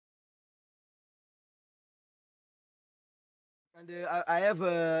And I have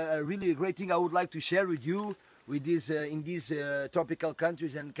a really great thing I would like to share with you with this in these tropical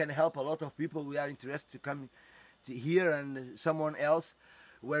countries, and can help a lot of people. We are interested to come to here and someone else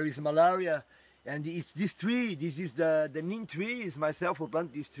where is malaria. And it's this tree, this is the neem tree, is myself who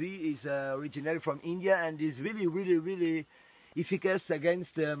planted this tree, is originated from India, and is really efficacious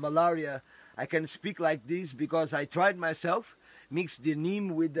against malaria. I can speak like this because I tried myself, mixed the neem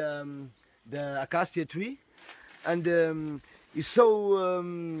with the acacia tree, and it's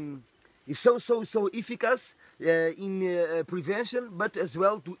so efficacious in prevention, but as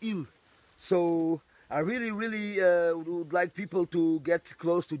well to heal. So I really would like people to get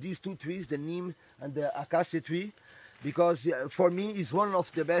close to these two trees, the neem and the acacia tree, because for me it's one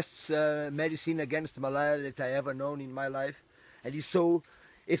of the best medicine against malaria that I ever known in my life, and it's so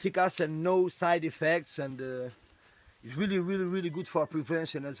efficacious and no side effects, and it's really good for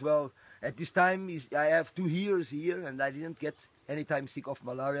prevention as well. At this time, I have 2 years here, and I didn't get any time sick of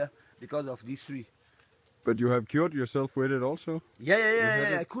malaria because of this tree. But you have cured yourself with it also?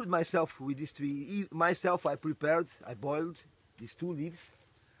 Yeah. I cured myself with this tree. Myself, I prepared, I boiled these 2 leaves,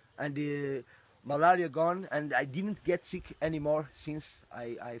 and the malaria gone, and I didn't get sick anymore since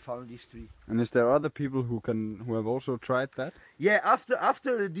I found this tree. And is there other people who have also tried that? Yeah,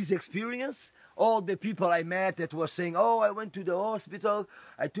 after this experience, all the people I met that were saying, oh, I went to the hospital,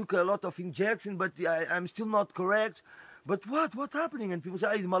 I took a lot of injections, but I'm still not correct. But what's happening? And people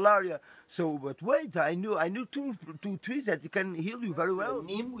say, it's malaria. So, but wait, I knew two trees that can heal you very well.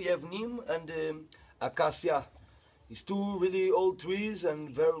 Neem, we have neem, and acacia. It's 2 really old trees and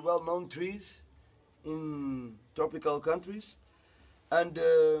very well-known trees in tropical countries. And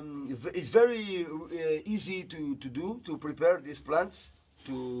it's very easy to prepare these plants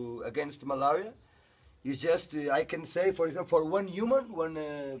against malaria. You just, I can say, for example, for one human,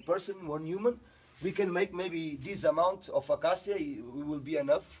 we can make maybe this amount of acacia. It will be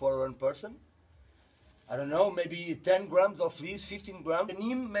enough for one person. I don't know, maybe 10 grams of leaves, 15 grams. The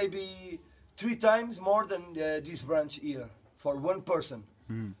neem maybe 3 times more than this branch here for one person.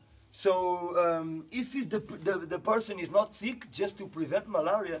 Mm. So if the person is not sick, just to prevent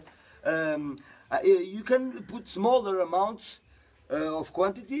malaria, you can put smaller amounts of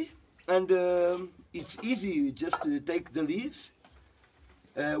quantity, and it's easy just to take the leaves.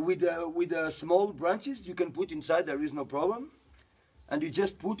 With the small branches you can put inside, there is no problem, and you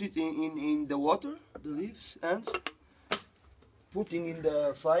just put it in the water, the leaves, and putting in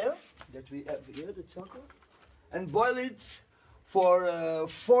the fire that we have here, the charcoal, and boil it for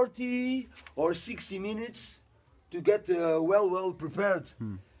 40 or 60 minutes to get well prepared.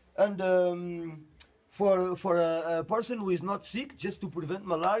 And for a person who is not sick, just to prevent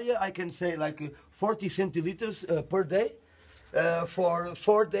malaria, I can say like 40 centiliters per day. For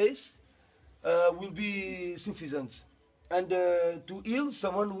 4 days will be sufficient. And to heal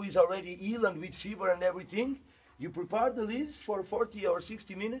someone who is already ill and with fever and everything, you prepare the leaves for 40 or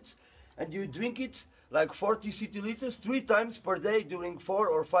 60 minutes, and you drink it like 40 centiliters 3 times per day during 4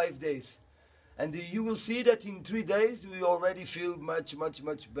 or 5 days. And you will see that in 3 days you already feel much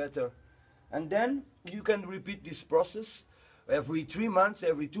better. And then you can repeat this process every 3 months,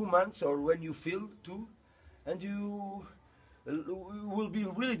 every 2 months, or when you feel too, and it will be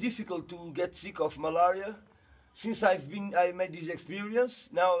really difficult to get sick of malaria. Since I made this experience,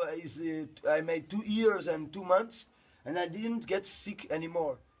 now I made 2 years and 2 months, and I didn't get sick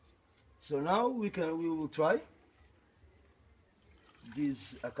anymore. So now we will try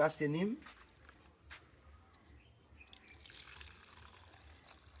this acacia neem.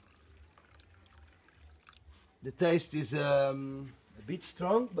 The taste is a bit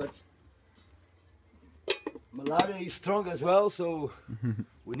strong, but malaria is strong as well, so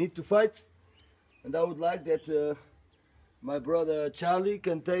we need to fight. And I would like that my brother Charlie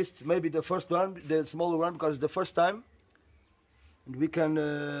can taste maybe the first one, the smaller one, because it's the first time. And we can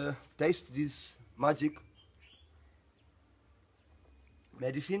taste this magic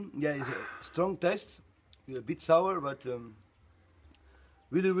medicine. Yeah, it's a strong taste, a bit sour, but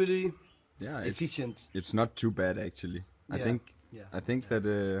really efficient. It's not too bad actually. Yeah. I think that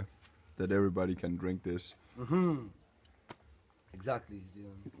everybody can drink this. Exactly.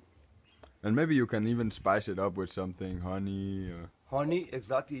 And maybe you can even spice it up with something, honey. Honey,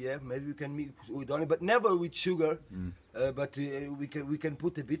 exactly. Yeah, maybe we can mix with honey, but never with sugar. But we can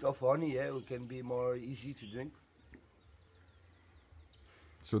put a bit of honey. Yeah, it can be more easy to drink.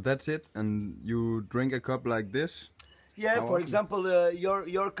 So that's it, and you drink a cup like this. Yeah, How for often? example,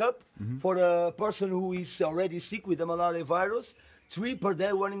 your cup for a person who is already sick with the malaria virus. 3 per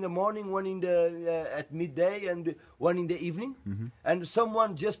day, 1 in the morning, 1 in the at midday, and 1 in the evening. And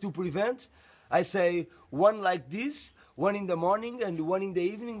someone just to prevent, I say 1 like this, one in the morning and one in the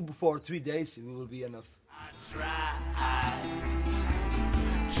evening for 3 days. It will be enough. I try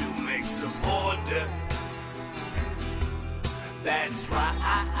to make some order. That's why